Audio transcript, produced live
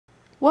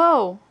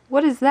Whoa,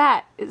 what is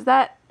that? Is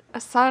that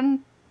a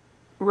sun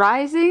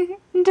rising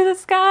into the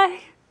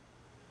sky?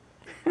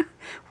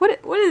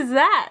 What is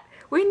that?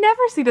 We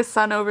never see the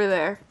sun over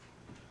there.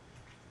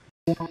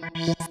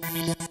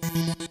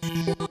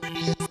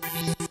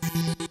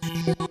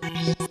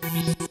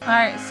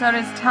 Alright, so it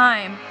is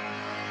time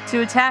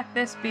to attack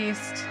this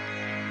beast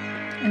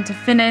and to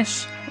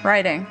finish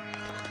writing.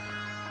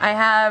 I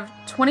have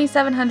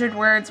 2,700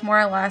 words more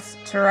or less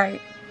to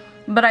write,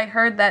 but I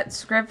heard that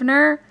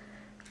Scrivener,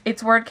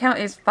 its word count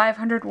is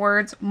 500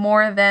 words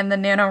more than the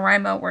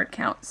NaNoWriMo word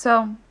count.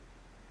 So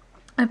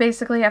I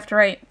basically have to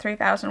write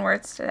 3,000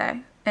 words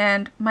today.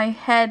 And my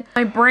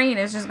brain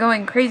is just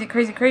going crazy,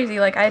 crazy, crazy.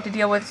 Like, I had to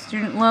deal with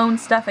student loan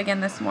stuff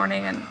again this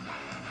morning, and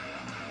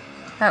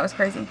that was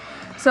crazy.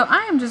 So I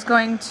am just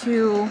going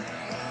to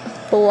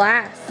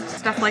blast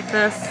stuff like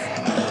this.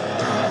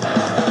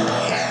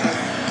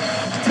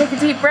 Take a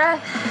deep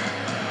breath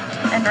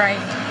and write.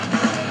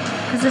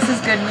 Because this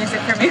is good music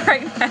for me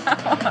right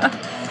now.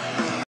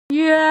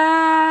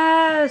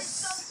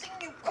 Yes!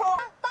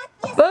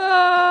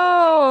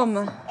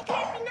 Boom!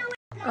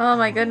 Oh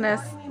my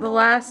goodness, the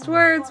last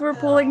words were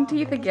pulling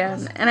teeth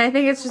again, and I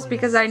think it's just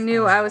because I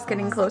knew I was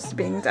getting close to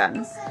being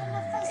done.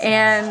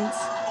 And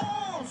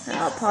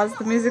I'll pause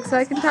the music so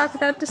I can talk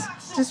without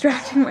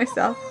distracting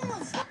myself.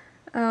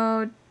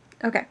 Oh,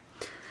 okay.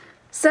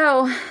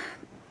 So,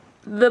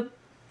 the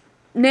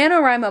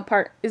NaNoWriMo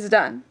part is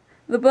done.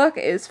 The book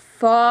is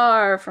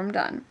far from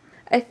done.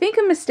 I think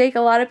a mistake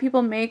a lot of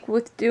people make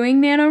with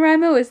doing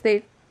NaNoWriMo is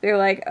they're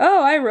like,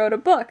 oh, I wrote a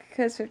book,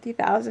 because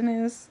 50,000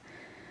 is...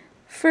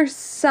 for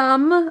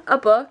some, a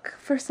book.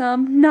 For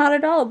some, not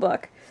at all a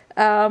book.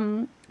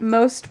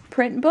 Most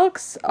print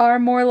books are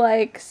more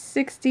like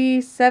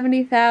 60,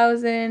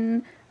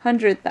 70,000,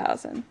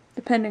 100,000,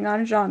 depending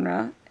on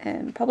genre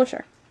and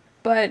publisher.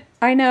 But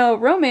I know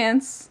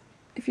romance,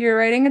 if you're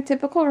writing a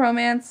typical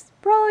romance,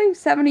 probably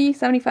 70,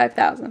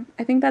 75,000.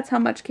 I think that's how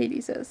much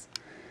Katie's is.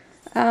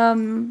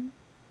 And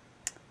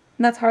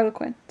that's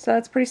Harlequin, so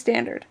that's pretty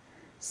standard.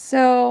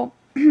 So,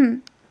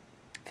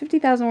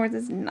 50,000 words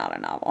is not a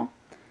novel.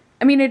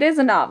 I mean, it is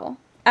a novel,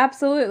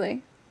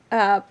 absolutely,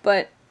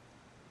 but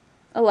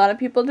a lot of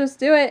people just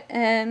do it,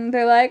 and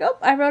they're like, oh,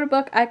 I wrote a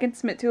book, I can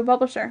submit to a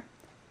publisher.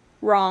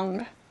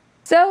 Wrong.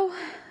 So,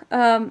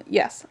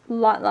 yes,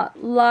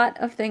 lot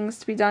of things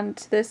to be done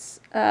to this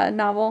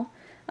novel.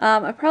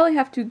 I probably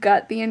have to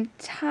gut the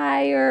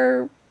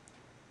entire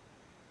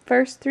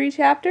first 3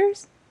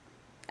 chapters,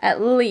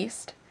 at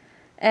least,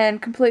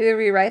 and completely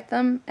rewrite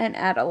them and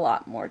add a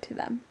lot more to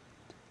them.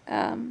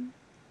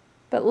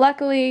 But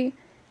luckily,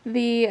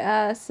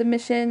 the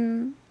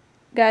submission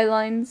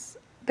guidelines,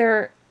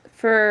 they're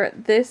for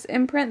this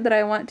imprint that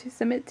I want to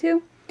submit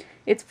to,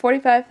 it's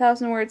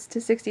 45,000 words to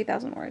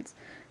 60,000 words.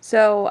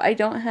 So I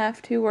don't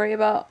have to worry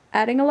about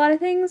adding a lot of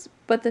things,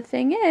 but the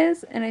thing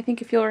is, and I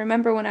think if you'll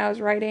remember when I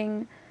was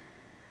writing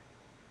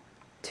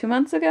 2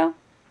 months ago,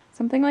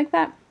 something like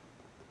that,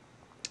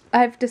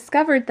 I've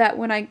discovered that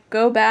when I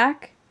go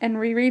back and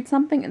reread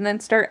something and then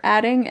start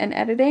adding and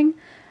editing,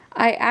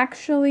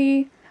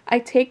 I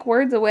take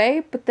words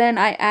away, but then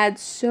I add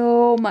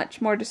so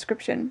much more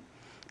description.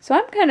 So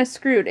I'm kind of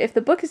screwed. If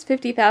the book is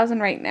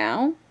 50,000 right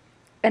now,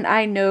 and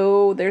I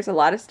know there's a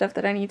lot of stuff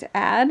that I need to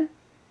add,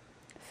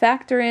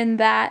 factor in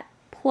that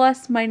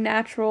plus my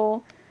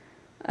natural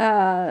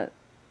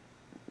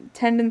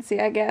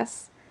tendency, I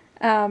guess,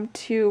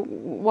 to,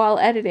 while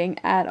editing,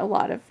 add a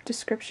lot of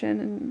description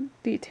and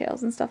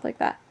details and stuff like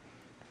that.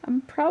 I'm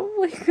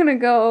probably going to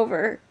go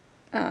over,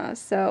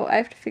 so I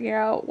have to figure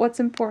out what's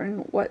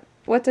important, what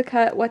to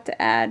cut, what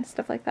to add,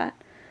 stuff like that.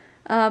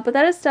 But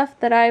that is stuff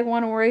that I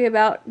want to worry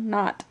about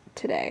not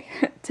today.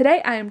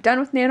 Today I am done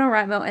with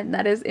NaNoWriMo, and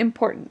that is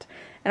important.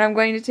 And I'm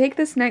going to take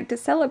this night to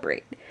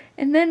celebrate.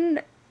 And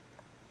then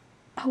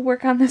I'll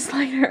work on this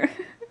later.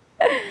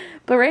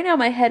 But right now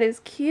my head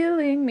is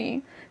killing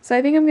me. So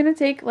I think I'm going to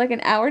take like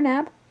an hour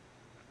nap.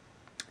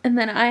 And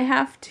then I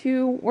have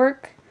to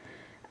work.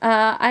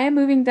 I am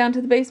moving down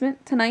to the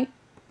basement tonight.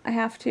 I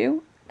have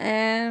to.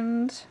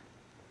 And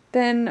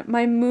then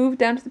my move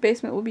down to the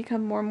basement will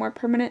become more and more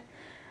permanent.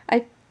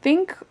 I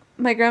think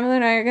my grandmother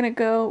and I are going to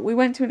go, we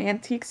went to an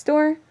antique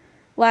store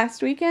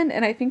last weekend,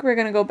 and I think we're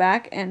going to go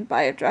back and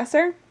buy a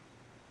dresser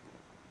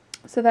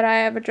so that I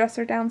have a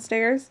dresser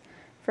downstairs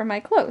for my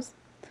clothes.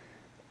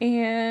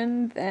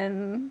 And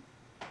then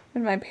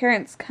when my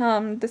parents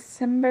come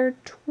December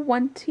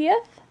 20th,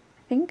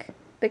 I think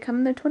they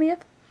come the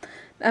 20th,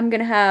 I'm going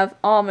to have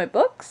all my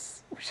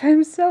books, which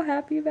I'm so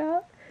happy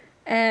about,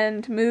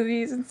 and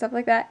movies and stuff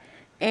like that.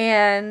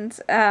 And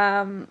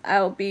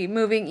I'll be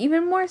moving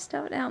even more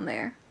stuff down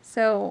there.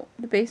 So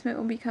the basement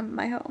will become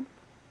my home.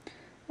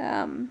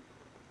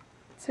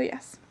 So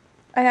yes,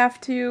 I have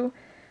to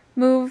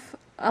move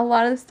a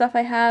lot of the stuff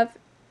I have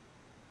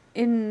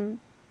in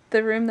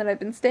the room that I've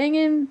been staying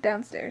in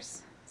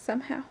downstairs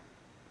somehow.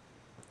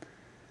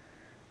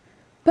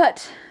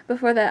 But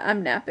before that,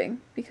 I'm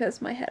napping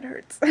because my head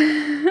hurts.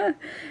 And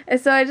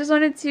so I just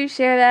wanted to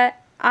share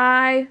that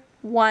I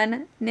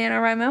won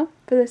NaNoWriMo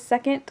for the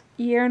 2nd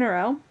year in a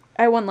row.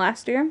 I won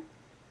last year.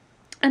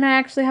 And I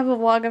actually have a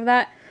vlog of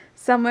that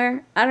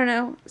somewhere. I don't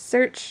know.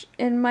 Search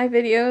in my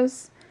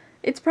videos.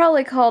 It's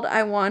probably called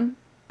I Won.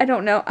 I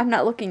don't know. I'm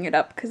not looking it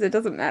up because it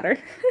doesn't matter.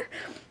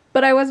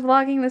 But I was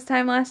vlogging this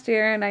time last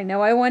year, and I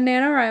know I won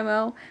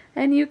NaNoWriMo,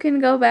 and you can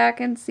go back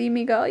and see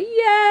me go, yay,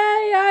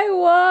 I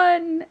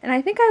won! And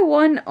I think I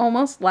won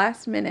almost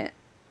last minute.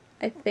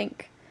 I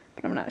think,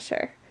 but I'm not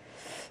sure.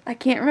 I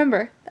can't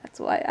remember. That's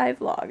why I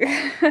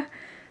vlog.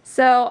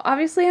 So,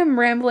 obviously I'm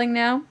rambling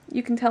now.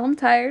 You can tell I'm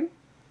tired.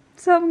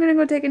 So I'm gonna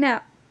go take a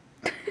nap.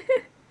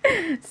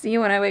 See you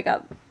when I wake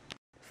up.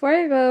 Before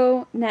I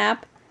go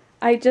nap,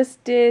 I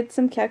just did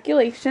some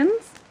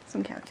calculations.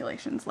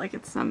 Like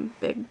it's some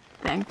big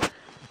thing.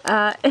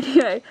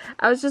 Anyway,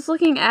 I was just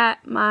looking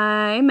at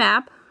my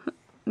map,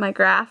 my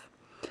graph,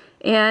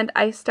 and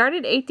I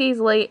started 8 days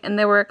late, and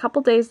there were a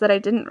couple days that I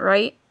didn't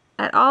write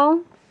at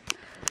all.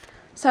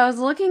 So I was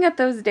looking at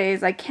those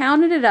days, I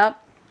counted it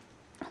up.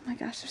 Oh my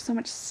gosh, there's so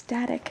much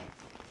static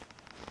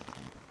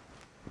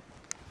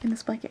in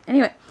this blanket.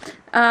 Anyway,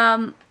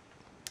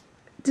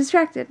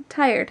 distracted,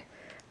 tired.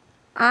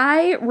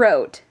 I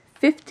wrote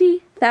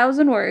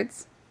 50,000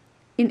 words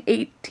in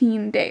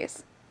 18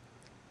 days.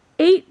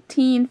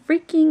 18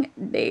 freaking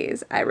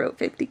days I wrote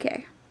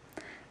 50K.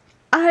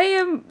 I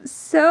am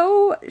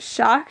so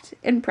shocked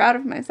and proud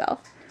of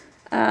myself.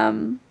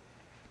 That's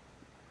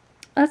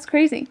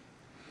crazy.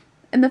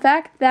 And the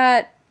fact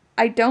that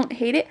I don't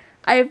hate it,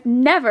 I've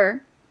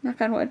never,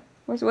 knock on wood,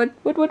 where's wood?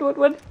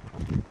 Wood.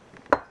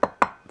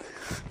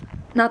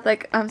 Not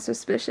like I'm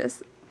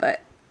suspicious,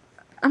 but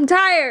I'm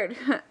tired.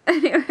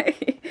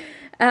 Anyway,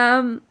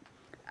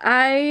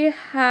 I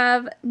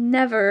have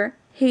never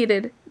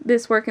hated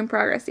this work in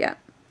progress yet.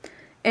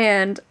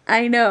 And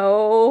I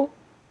know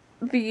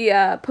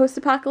the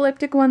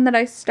post-apocalyptic one that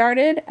I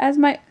started as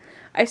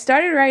I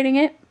started writing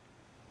it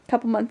a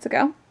couple months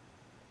ago.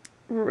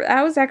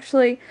 I was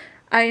actually,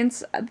 I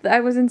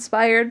was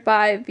inspired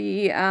by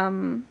the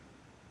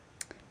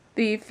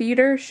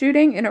theater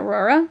shooting in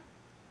Aurora.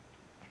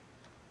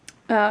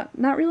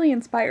 Not really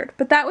inspired,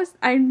 but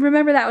I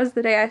remember that was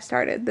the day I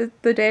started,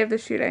 the day of the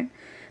shooting.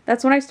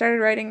 That's when I started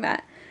writing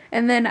that.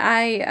 And then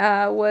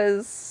I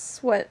was,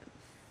 what,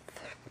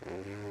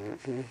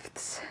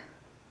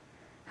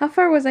 how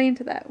far was I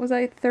into that? Was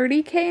I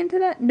 30K into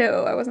that?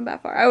 No, I wasn't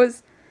that far. I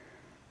was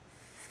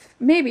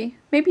maybe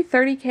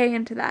 30K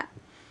into that.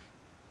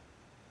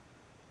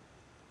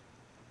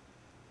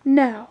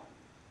 No,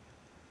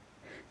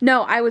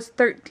 I was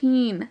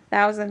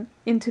 13,000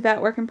 into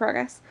that work in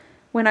progress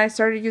when I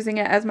started using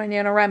it as my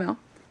NaNoWriMo.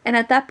 And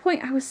at that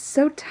point, I was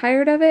so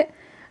tired of it.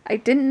 I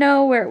didn't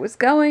know where it was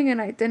going,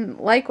 and I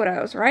didn't like what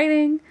I was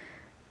writing.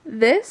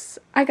 This,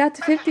 I got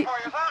to 50...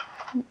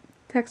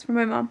 Text from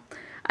my mom.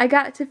 I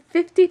got to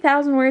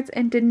 50,000 words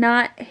and did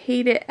not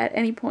hate it at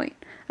any point.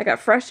 I got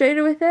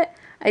frustrated with it.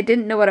 I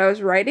didn't know what I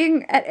was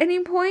writing at any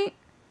point,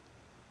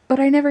 but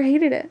I never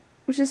hated it,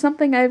 which is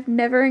something I've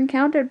never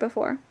encountered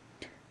before.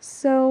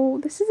 So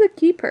this is a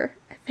keeper,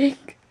 I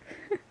think.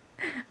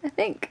 I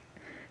think.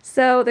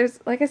 So there's,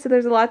 like I said,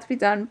 there's a lot to be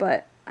done,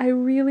 but I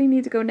really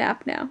need to go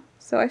nap now.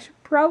 So I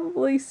should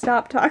probably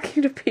stop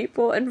talking to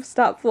people and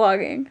stop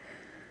vlogging.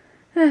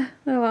 Oh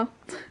well.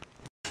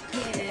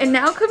 And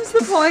now comes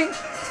the point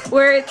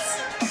where it's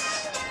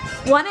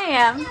 1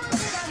 a.m.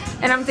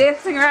 and I'm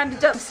dancing around to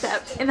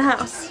dubstep in the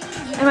house.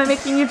 Am I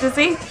making you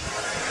dizzy?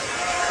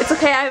 It's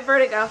okay, I have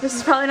vertigo. This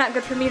is probably not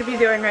good for me to be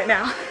doing right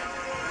now.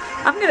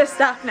 I'm gonna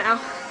stop now.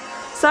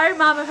 Sorry,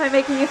 Mom, if I'm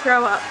making you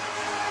throw up.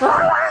 The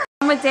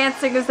problem with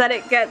dancing is that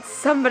it gets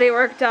somebody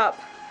worked up.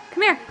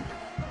 Come here.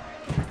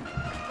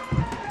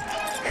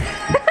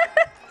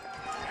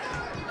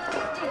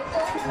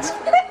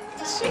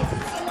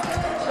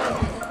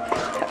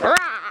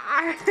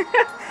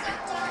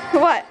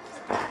 What?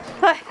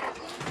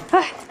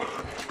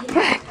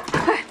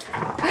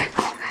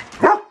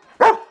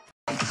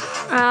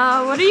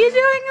 What are you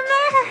doing in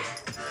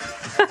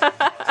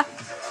there?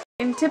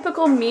 In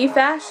typical me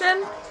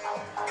fashion,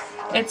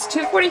 it's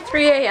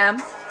 2:43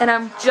 a.m. and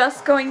I'm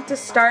just going to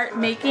start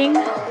making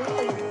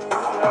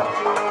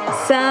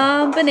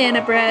some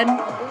banana bread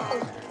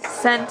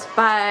sent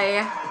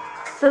by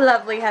the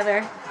lovely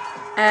Heather.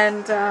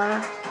 And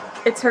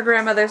it's her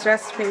grandmother's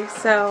recipe,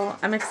 so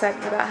I'm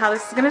excited about how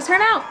this is going to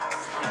turn out.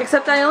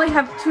 Except I only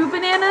have 2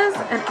 bananas,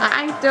 and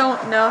I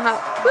don't know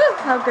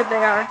how good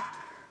they are.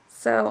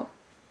 So,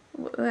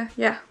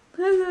 yeah,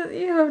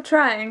 I'm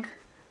trying.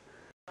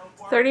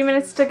 30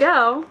 minutes to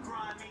go.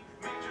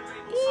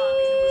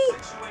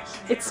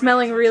 It's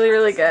smelling really,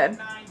 really good.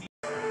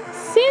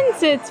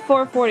 Since it's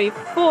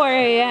 4:44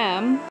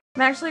 a.m.,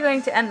 I'm actually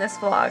going to end this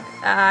vlog.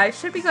 I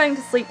should be going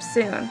to sleep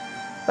soon,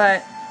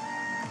 but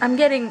I'm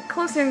getting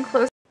closer and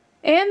closer.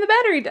 And the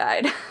battery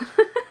died.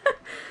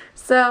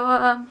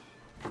 So,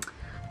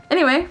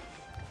 anyway,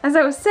 as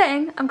I was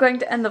saying, I'm going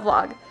to end the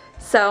vlog.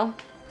 So,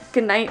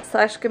 good night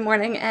 / good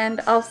morning,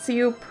 and I'll see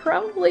you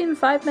probably in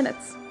 5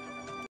 minutes.